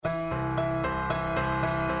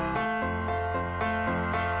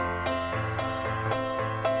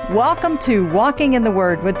Welcome to Walking in the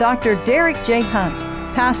Word with Dr. Derek J. Hunt,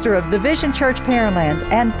 pastor of the Vision Church Pearland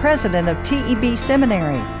and president of TEB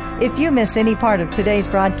Seminary. If you miss any part of today's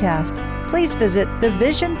broadcast, please visit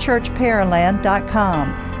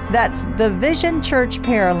thevisionchurchpearland.com. That's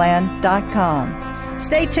thevisionchurchpearland.com.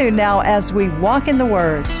 Stay tuned now as we walk in the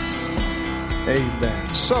Word.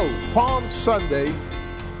 Amen. So, Palm Sunday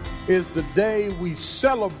is the day we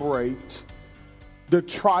celebrate the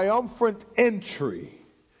triumphant entry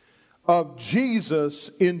of Jesus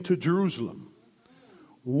into Jerusalem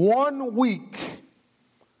 1 week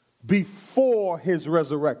before his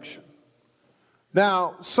resurrection.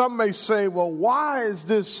 Now, some may say, well, why is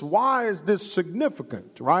this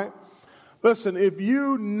significant, right? Listen, if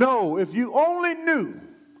you only knew,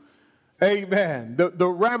 amen, the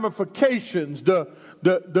ramifications, the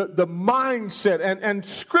mindset, and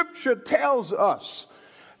Scripture tells us,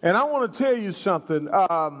 and I want to tell you something,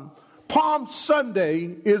 Palm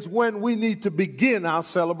Sunday is when we need to begin our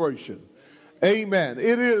celebration. Amen.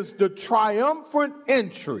 It is the triumphant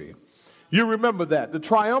entry. You remember that, the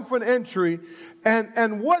triumphant entry.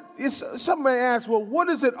 And what is, some may ask, well, what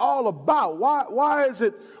is it all about?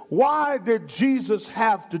 Why did Jesus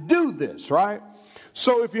have to do this, right?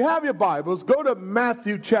 So if you have your Bibles, go to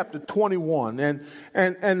Matthew chapter 21,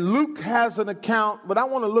 and Luke has an account, but I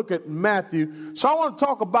want to look at Matthew. So I want to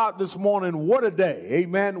talk about this morning, what a day,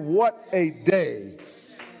 amen, what a day,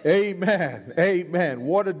 amen, amen,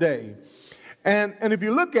 what a day. And if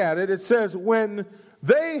you look at it, it says, when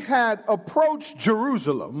they had approached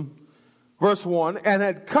Jerusalem, verse 1, and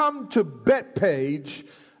had come to Bethphage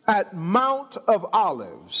at Mount of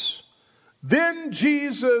Olives, then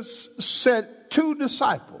Jesus sent 2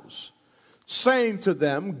 disciples, saying to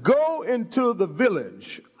them, go into the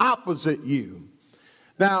village opposite you.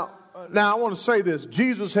 Now I want to say this.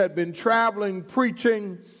 Jesus had been traveling,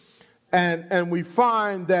 preaching, and we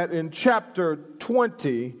find that in chapter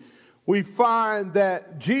 20, we find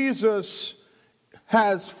that Jesus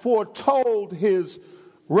has foretold his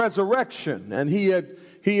resurrection, and he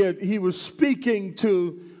was speaking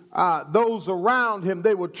to those around him.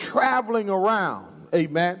 They were traveling around.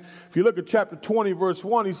 Amen. If you look at chapter 20, verse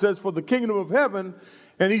 1, he says, for the kingdom of heaven,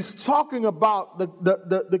 and he's talking about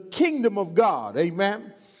the kingdom of God.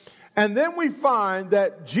 Amen. And then we find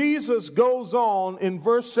that Jesus goes on in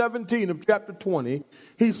verse 17 of chapter 20.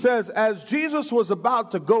 He says, as Jesus was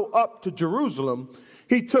about to go up to Jerusalem,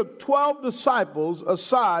 he took 12 disciples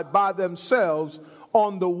aside by themselves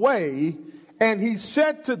on the way, and he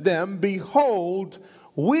said to them, behold,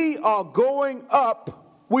 we are going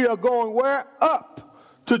where? Up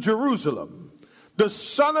to Jerusalem. The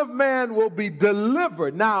Son of Man will be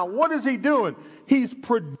delivered. Now, what is he doing? He's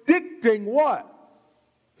predicting what?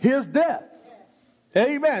 His death.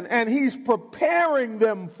 Amen. And he's preparing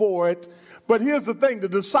them for it. But here's the thing, the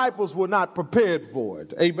disciples were not prepared for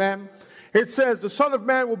it. Amen. It says the Son of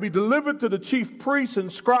Man will be delivered to the chief priests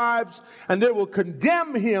and scribes, and they will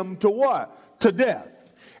condemn him to what? To death.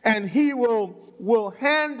 And he will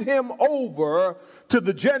hand him over to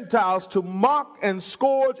the Gentiles to mock and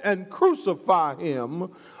scourge and crucify him.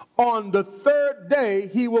 On the third day,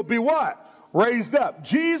 he will be what? Raised up.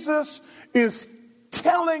 Jesus is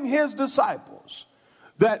telling his disciples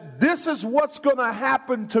that this is what's going to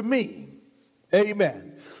happen to me.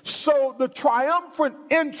 Amen. So the triumphant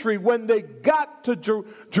entry when they got to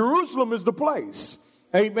Jerusalem is the place.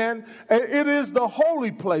 Amen. It is the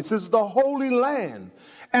holy place. It's the holy land.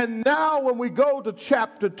 And now when we go to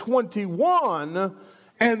chapter 21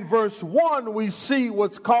 and verse 1, we see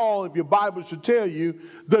what's called, if your Bible should tell you,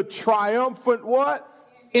 the triumphant what?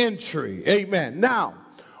 Entry. Amen. Now,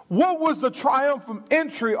 what was the triumphant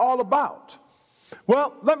entry all about?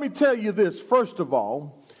 Well, let me tell you this. First of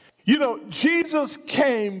all, you know, Jesus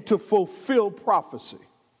came to fulfill prophecy.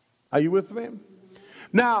 Are you with me?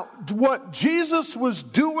 Now, what Jesus was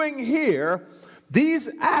doing here, these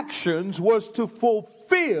actions was to fulfill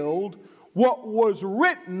what was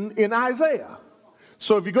written in Isaiah.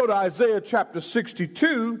 So if you go to Isaiah chapter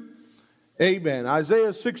 62, amen,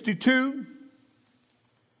 Isaiah 62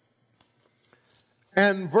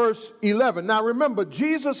 and verse 11. Now remember,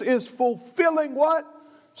 Jesus is fulfilling what?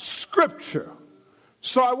 Scripture.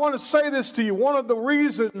 So I want to say this to you. One of the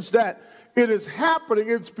reasons that it is happening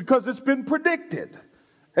is because it's been predicted.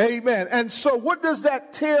 Amen. And so what does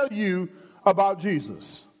that tell you about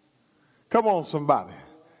Jesus? Come on, somebody.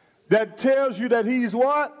 That tells you that he's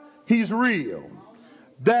what? He's real.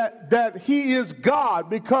 That he is God,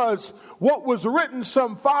 because what was written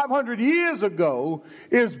some 500 years ago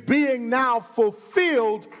is being now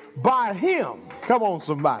fulfilled by him. Come on,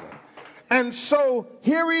 somebody. And so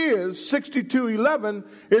here he is, 62:11.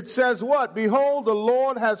 It says what? Behold, the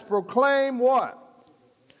Lord has proclaimed what?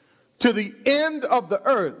 To the end of the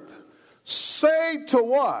earth. Say to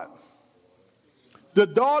what? The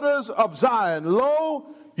daughters of Zion,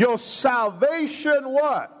 lo, your salvation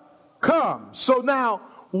what? Comes. So now,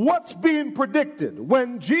 what's being predicted?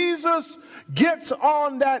 When Jesus gets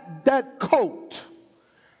on that coat,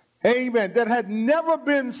 amen, that had never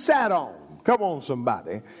been sat on. Come on,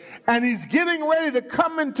 somebody. And he's getting ready to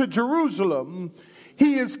come into Jerusalem.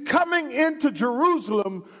 He is coming into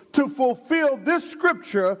Jerusalem to fulfill this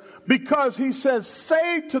scripture because he says,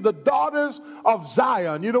 say to the daughters of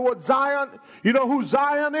Zion. You know what Zion, you know who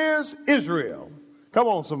Zion is? Israel. Come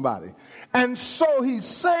on, somebody. And so he's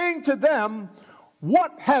saying to them,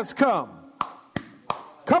 what has come?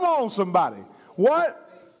 Come on, somebody. What?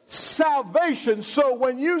 Salvation. So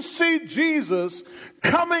when you see Jesus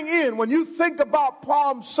coming in, when you think about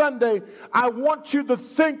Palm Sunday, I want you to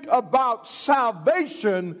think about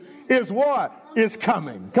salvation is what? Is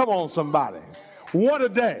coming. Come on, somebody. What a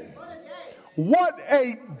day. What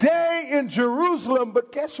a day in Jerusalem.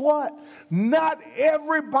 But guess what? Not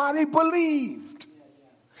everybody believed.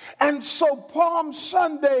 And so Palm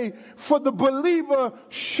Sunday for the believer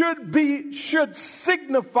should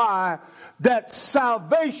signify that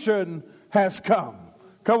salvation has come.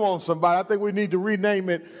 Come on, somebody. I think we need to rename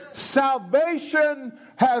it. Salvation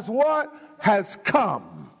has what? Has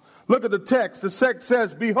come. Look at the text. The text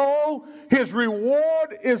says, behold, his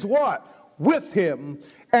reward is what? With him,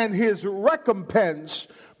 and his recompense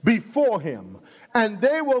before him. And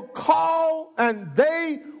they will call them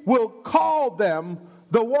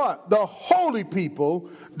the what? The holy people,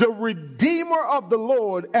 the redeemer of the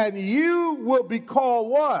Lord, and you will be called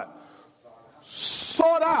what?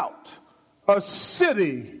 Sought out, a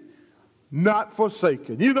city not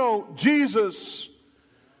forsaken. You know, Jesus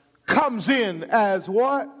comes in as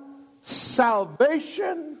what?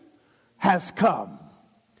 Salvation has come.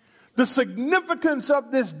 The significance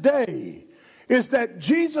of this day is that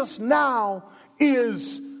Jesus now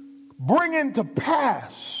is bringing to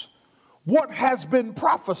pass what has been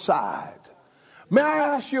prophesied. May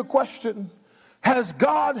I ask you a question? Has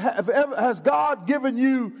God given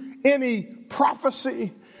you any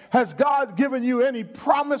prophecy? Has God given you any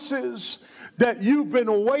promises that you've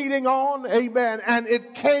been waiting on? Amen. And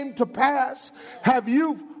it came to pass. Have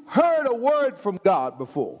you heard a word from God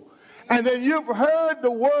before? And then you've heard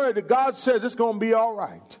the word that God says it's going to be all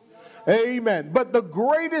right. Amen. But the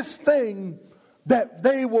greatest thing that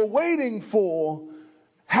they were waiting for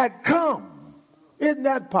had come. Isn't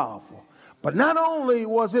that powerful? But not only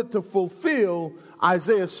was it to fulfill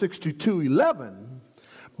Isaiah 62:11,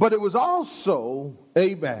 but it was also,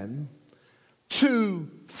 amen, to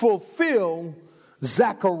fulfill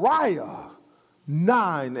Zechariah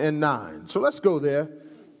 9:9. So let's go there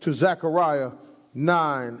to Zechariah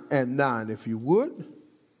 9:9, if you would.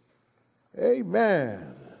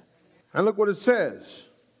 Amen. And look what it says.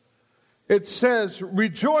 It says,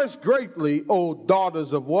 rejoice greatly, O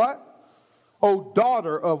daughters of what? O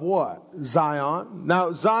daughter of what? Zion.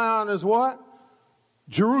 Now, Zion is what?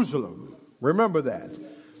 Jerusalem. Remember that.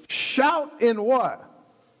 Shout in what?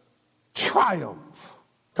 Triumph.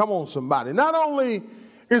 Come on, somebody. Not only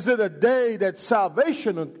is it a day that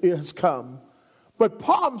salvation has come, but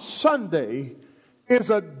Palm Sunday is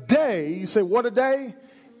a day. You say, what a day?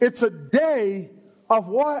 It's a day of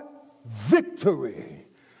what? Victory.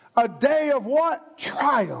 A day of what?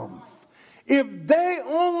 Triumph. If they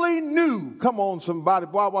only knew, come on somebody,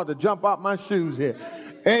 boy, I want to jump out my shoes here.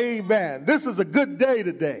 Amen. This is a good day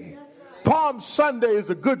today. Palm Sunday is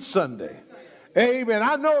a good Sunday. Amen.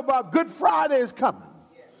 I know about Good Friday is coming.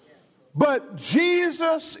 But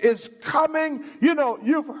Jesus is coming. You know,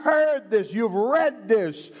 you've heard this, you've read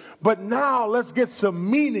this, but now let's get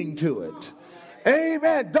some meaning to it.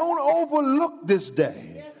 Amen. Don't overlook this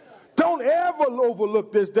day. Don't ever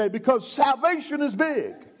overlook this day because salvation is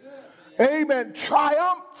big. Amen.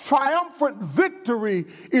 Triumphant victory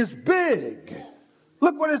is big.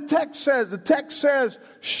 Look what his text says. The text says,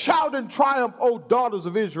 shout in triumph, O daughters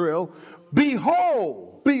of Israel.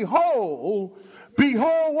 Behold, behold,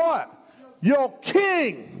 behold what? Your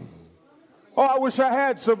king. Oh, I wish I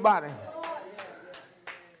had somebody.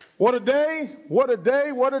 What a day, what a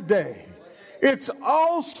day, what a day. It's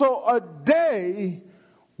also a day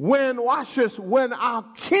when, watch this, when our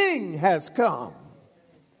king has come.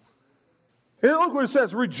 And look what it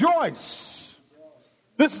says, rejoice.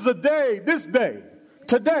 This is a day, this day,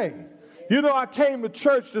 today. You know, I came to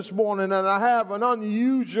church this morning and I have an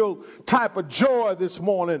unusual type of joy this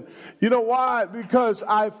morning. You know why? Because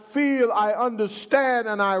I feel, I understand,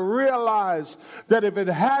 and I realize that if it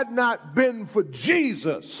had not been for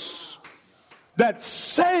Jesus that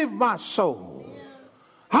saved my soul,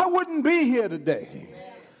 I wouldn't be here today.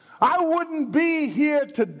 I wouldn't be here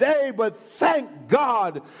today, but thank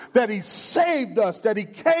God that he saved us, that he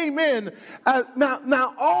came in.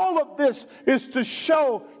 Now, all of this is to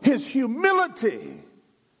show his humility.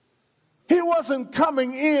 He wasn't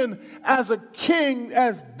coming in as a king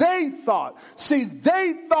as they thought. See,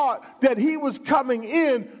 they thought that he was coming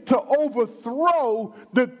in to overthrow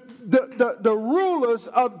the rulers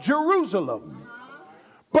of Jerusalem.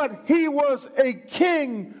 But he was a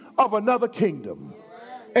king of another kingdom.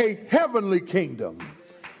 A heavenly kingdom.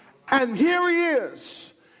 And here he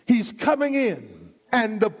is. He's coming in.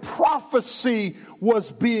 And the prophecy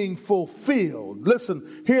was being fulfilled.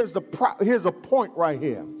 Listen, here's a point right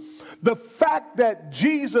here. The fact that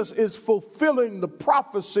Jesus is fulfilling the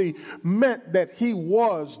prophecy meant that he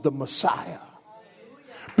was the Messiah.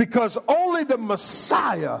 Because only the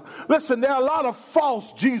Messiah, listen, there are a lot of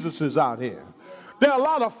false Jesuses out here. There are a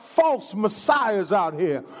lot of false messiahs out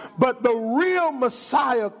here. But the real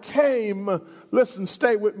Messiah came, listen,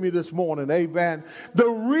 stay with me this morning, amen. The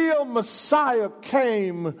real Messiah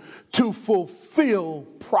came to fulfill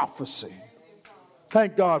prophecy.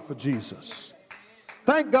 Thank God for Jesus.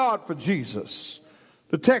 Thank God for Jesus.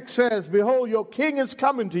 The text says, behold, your king is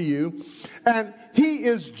coming to you, and he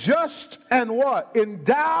is just and what?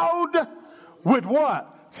 Endowed with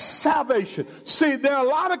what? Salvation. See, there are a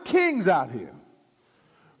lot of kings out here.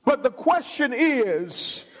 But the question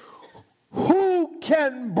is, who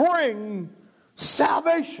can bring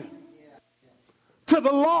salvation to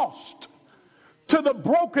the lost, to the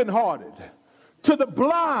brokenhearted, to the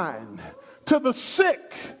blind, to the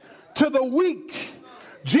sick, to the weak?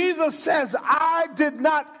 Jesus says, I did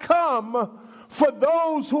not come for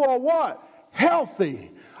those who are what? Healthy.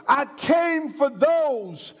 I came for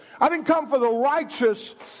those. I didn't come for the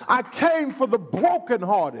righteous. I came for the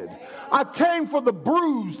brokenhearted. I came for the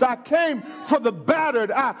bruised. I came for the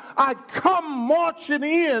battered. I come marching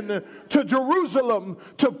in to Jerusalem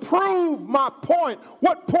to prove my point.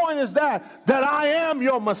 What point is that? That I am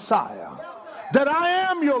your Messiah. That I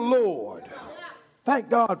am your Lord. Thank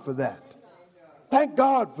God for that. Thank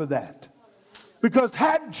God for that. Because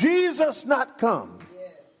had Jesus not come,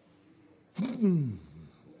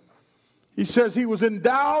 he says he was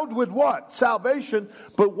endowed with what? Salvation.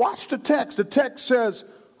 But watch the text. The text says,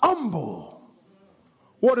 humble.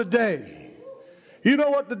 What a day. You know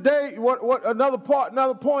what the day, what another point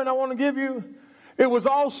I want to give you? It was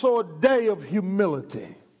also a day of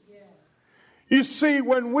humility. You see,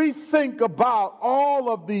 when we think about all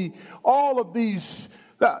of these,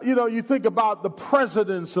 you think about the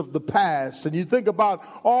presidents of the past, and you think about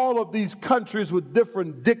all of these countries with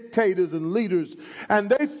different dictators and leaders, and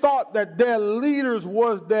they thought that their leaders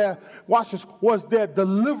was their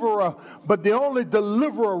deliverer, but the only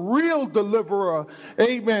deliverer, real deliverer,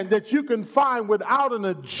 amen, that you can find without an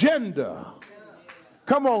agenda,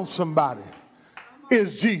 come on somebody,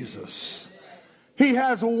 is Jesus. He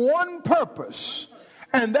has one purpose,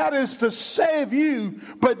 and that is to save you.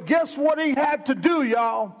 But guess what he had to do,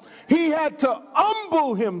 y'all? He had to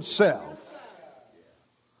humble himself.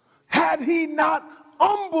 Had he not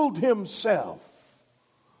humbled himself,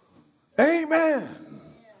 amen.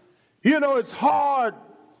 You know, it's hard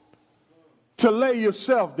to lay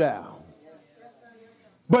yourself down.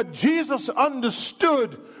 But Jesus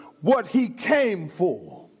understood what he came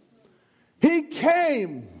for. He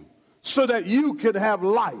came so that you could have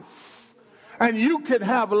life. And you can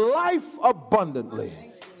have life abundantly.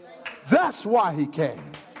 That's why he came.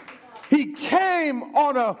 He came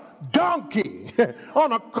on a donkey,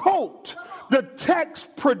 on a colt. The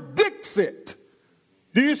text predicts it.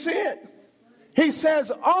 Do you see it? He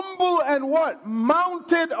says, humble and what?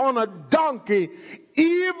 Mounted on a donkey,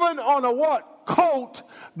 even on a what? Colt,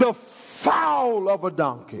 the fowl of a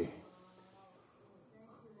donkey.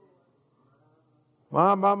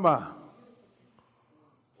 My.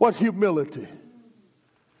 What humility.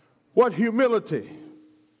 What humility.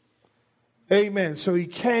 Amen. So he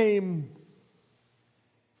came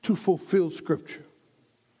to fulfill Scripture.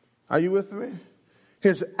 Are you with me?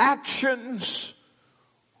 His actions,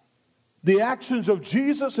 the actions of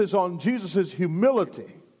Jesus is on Jesus'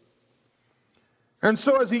 humility. And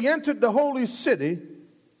so as he entered the holy city,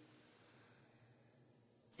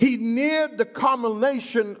 he neared the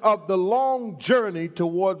culmination of the long journey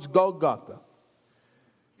towards Golgotha.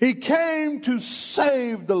 He came to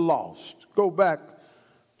save the lost. Go back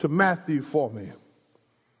to Matthew for me.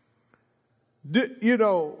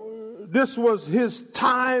 this was his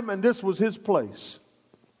time and this was his place.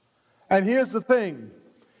 And here's the thing.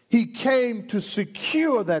 He came to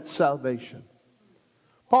secure that salvation.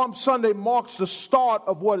 Palm Sunday marks the start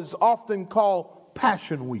of what is often called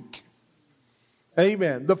Passion Week.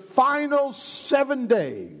 Amen. The final 7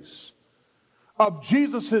 days of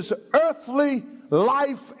Jesus' earthly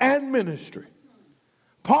life and ministry.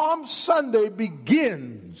 Palm Sunday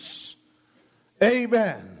begins,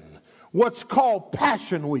 amen, what's called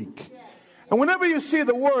Passion Week. And whenever you see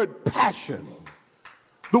the word passion,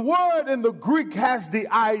 the word in the Greek has the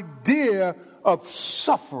idea of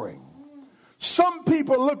suffering. Some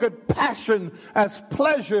people look at passion as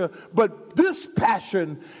pleasure, but this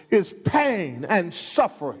passion is pain and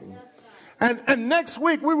suffering. And next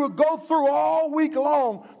week we will go through all week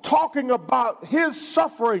long talking about his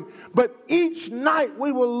suffering, but each night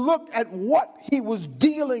we will look at what he was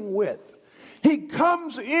dealing with. He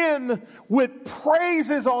comes in with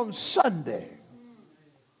praises on Sunday.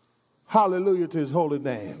 Hallelujah to his holy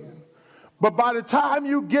name. But by the time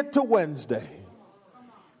you get to Wednesday,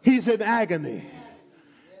 he's in agony.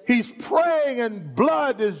 He's praying and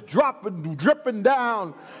blood is dripping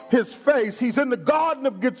down his face. He's in the Garden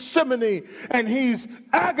of Gethsemane and he's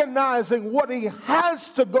agonizing what he has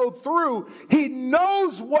to go through. He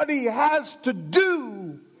knows what he has to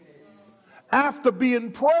do after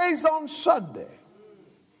being praised on Sunday,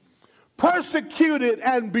 persecuted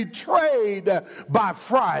and betrayed by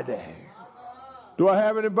Friday. Do I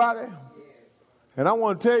have anybody? And I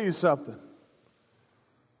want to tell you something.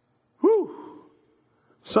 Whew.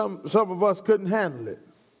 Some of us couldn't handle it.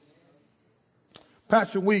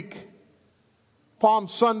 Passion Week, Palm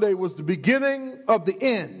Sunday was the beginning of the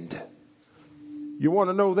end. You want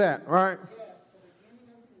to know that, right?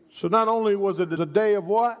 So not only was it a day of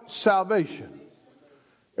what? Salvation.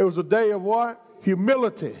 It was a day of what?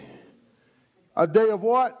 Humility. A day of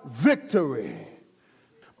what? Victory.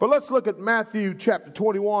 But let's look at Matthew chapter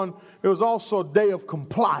 21. It was also a day of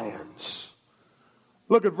compliance.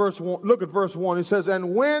 Look at verse 1. Look at verse 1. It says,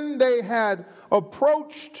 and when they had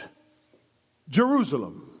approached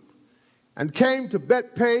Jerusalem and came to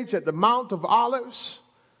Bethphage at the Mount of Olives,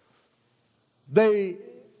 they,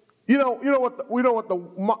 you know what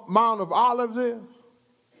the Mount of Olives is?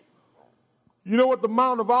 You know what the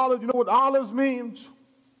Mount of Olives, you know what olives means?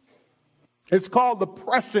 It's called the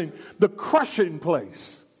crushing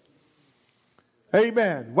place.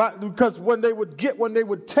 Amen. Why? Because when they would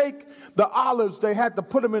take the olives, they had to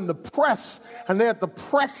put them in the press and they had to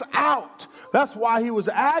press out. That's why he was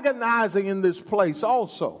agonizing in this place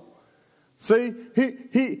also. See,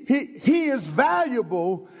 he is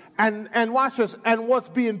valuable and watch this, and what's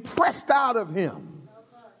being pressed out of him.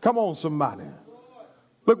 Come on, somebody.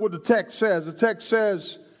 Look what the text says. The text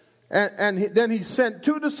says, then he sent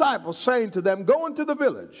 2 disciples, saying to them, go into the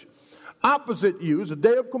village opposite you, it's a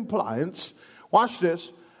day of compliance. Watch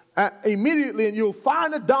this. Immediately, and you'll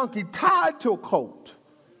find a donkey tied to a colt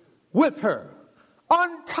with her.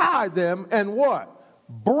 Untie them and what?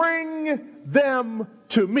 Bring them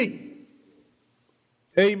to me.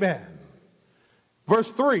 Amen.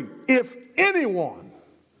 Verse 3. If anyone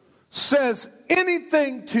says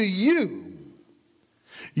anything to you,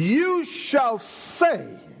 you shall say,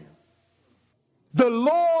 the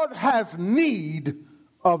Lord has need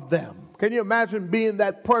of them. Can you imagine being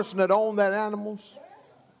that person that owned that animals?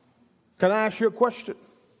 Can I ask you a question?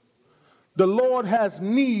 The Lord has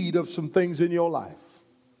need of some things in your life.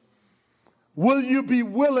 Will you be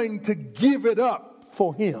willing to give it up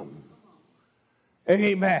for him?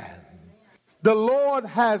 Amen. The Lord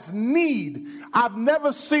has need. I've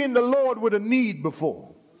never seen the Lord with a need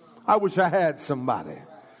before. I wish I had somebody.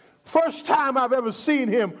 First time I've ever seen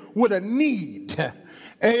him with a need.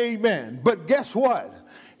 Amen. But guess what?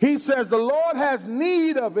 He says the Lord has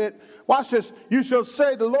need of it. Watch this. You shall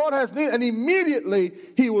say the Lord has need, and immediately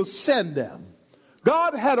he will send them.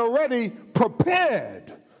 God had already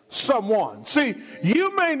prepared someone. See,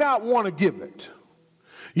 you may not want to give it.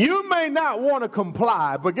 You may not want to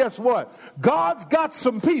comply, but guess what? God's got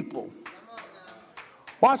some people.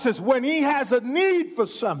 Watch this. When he has a need for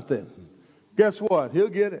something, guess what? He'll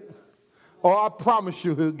get it. Oh, I promise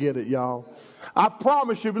you he'll get it, y'all. I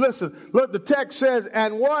promise you. Listen, look, the text says,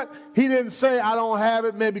 and what? He didn't say, I don't have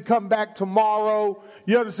it, maybe come back tomorrow.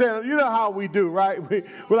 You understand? You know how we do, right?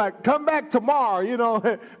 We're like, come back tomorrow, you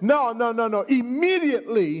know. No.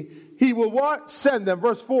 Immediately, he will what? Send them.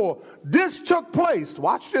 Verse 4. This took place,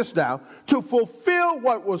 watch this now, to fulfill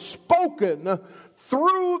what was spoken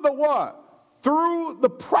through the what? Through the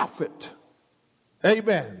prophet.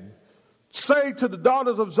 Amen. Say to the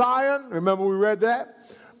daughters of Zion, remember we read that?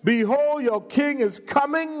 Behold, your king is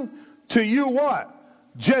coming to you what?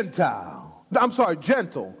 Gentle,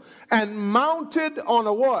 and mounted on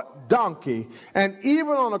a what? Donkey, and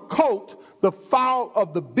even on a colt, the fowl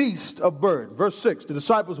of the beast of burden. Verse 6, the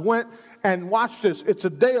disciples went, and watch this, it's a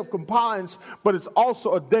day of compliance, but it's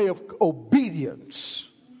also a day of obedience.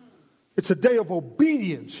 It's a day of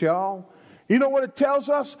obedience, y'all. You know what it tells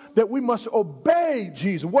us? That we must obey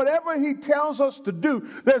Jesus. Whatever he tells us to do,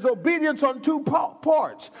 there's obedience on two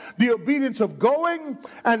parts. The obedience of going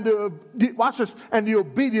and the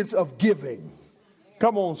obedience of giving.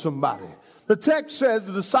 Come on, somebody. The text says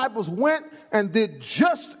the disciples went and did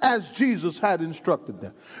just as Jesus had instructed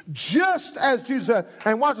them. Just as Jesus had,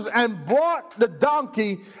 and watch this, and brought the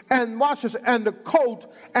donkey and watch this, and the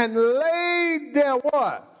colt, and laid their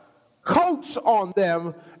what? Coats on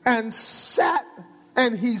them, and sat,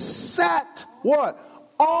 and he sat what?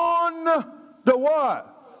 On the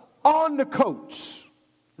what? On the coats.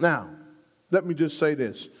 Now, let me just say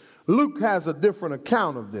this. Luke has a different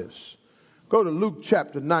account of this. Go to Luke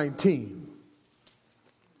chapter 19.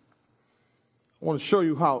 I want to show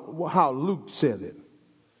you how Luke said it.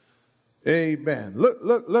 Amen.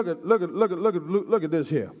 Look at this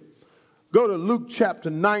here. Go to Luke chapter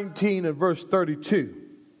 19 and verse 32.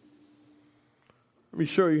 Let me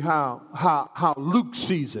show you how Luke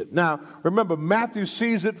sees it. Now, remember, Matthew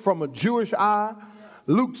sees it from a Jewish eye.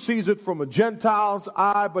 Luke sees it from a Gentile's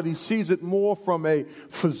eye, but he sees it more from a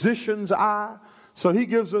physician's eye. So he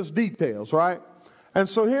gives us details, right? And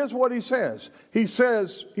so here's what he says. He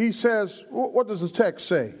says, what does the text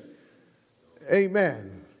say?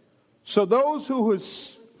 Amen. So those who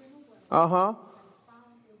has,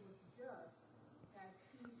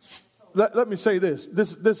 Let me say this.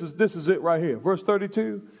 This is it right here. Verse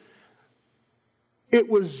 32. It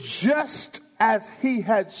was just as he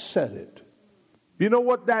had said it. You know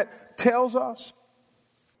what that tells us?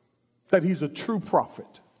 That he's a true prophet.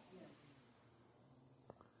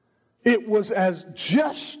 It was as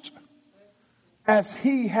just as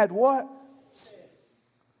he had what?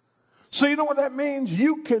 So you know what that means?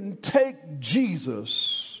 You can take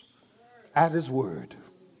Jesus at his word.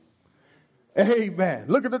 Amen.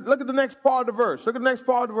 Look at the next part of the verse. Look at the next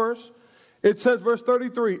part of the verse. It says, verse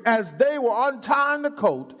 33, as they were untying the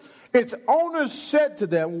coat, its owners said to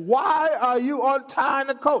them, why are you untying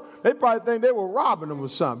the coat? They probably think they were robbing them or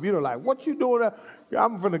something. You know, like, what you doing?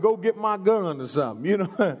 I'm going to go get my gun or something. You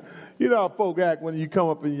know, you know how folk act when you come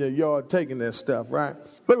up in your yard taking that stuff, right?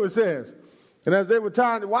 Look what it says. And as they were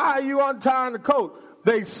tying, why are you untying the coat?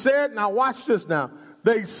 They said, now watch this now.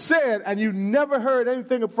 They said, and you never heard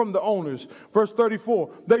anything from the owners. Verse 34,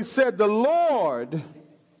 they said, the Lord,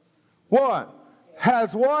 what?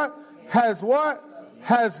 Has what? Has what?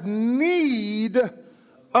 Has need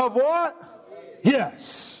of what?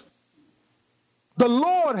 Yes. The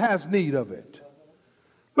Lord has need of it.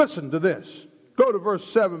 Listen to this. Go to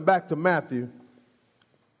verse 7, back to Matthew.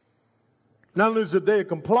 Not only is it a day of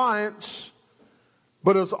compliance,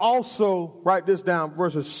 but it's also, write this down,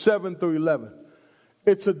 verses 7 through 11.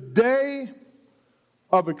 It's a day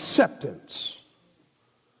of acceptance.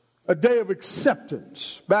 A day of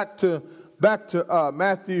acceptance. Back to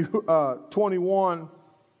Matthew 21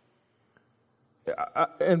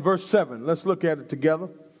 and verse 7. Let's look at it together.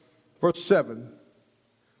 Verse 7.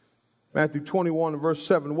 Matthew 21 and verse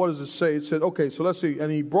 7. What does it say? It says, okay, so let's see.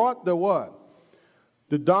 And he brought the what?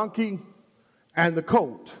 The donkey and the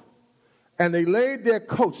colt. And they laid their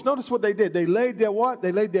coats. Notice what they did. They laid their what?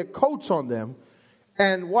 They laid their coats on them.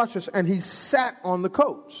 And watch this. And he sat on the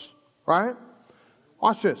coats. Right?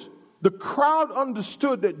 Watch this. The crowd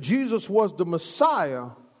understood that Jesus was the Messiah.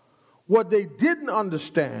 What they didn't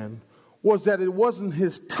understand was that it wasn't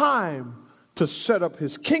his time to set up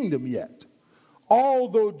his kingdom yet.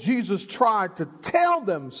 Although Jesus tried to tell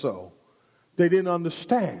them so, they didn't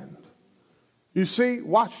understand. You see,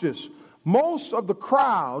 watch this. Most of the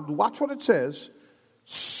crowd, watch what it says,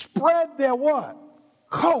 spread their what?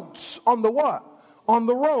 Coats on the what? On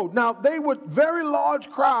the road. Now, they would, very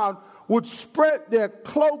large crowd would spread their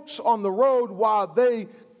cloaks on the road while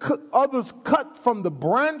others cut from the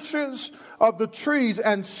branches of the trees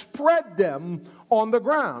and spread them on the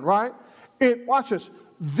ground, right? Watch this.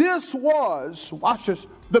 Watch this,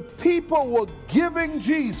 the people were giving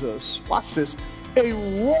Jesus, watch this, a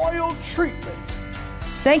royal treatment.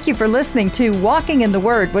 Thank you for listening to Walking in the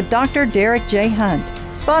Word with Dr. Derek J. Hunt,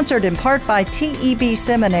 sponsored in part by TEB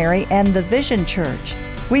Seminary and the Vision Church.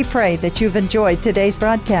 We pray that you've enjoyed today's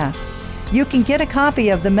broadcast. You can get a copy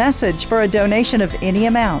of the message for a donation of any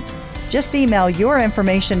amount. Just email your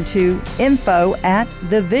information to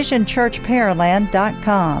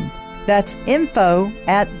info@thevisionchurchpearland.com. That's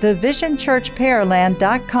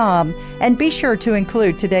info@thevisionchurchpearland.com, and be sure to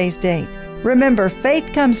include today's date. Remember,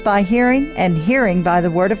 faith comes by hearing, and hearing by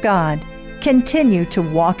the Word of God. Continue to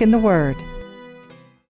walk in the Word.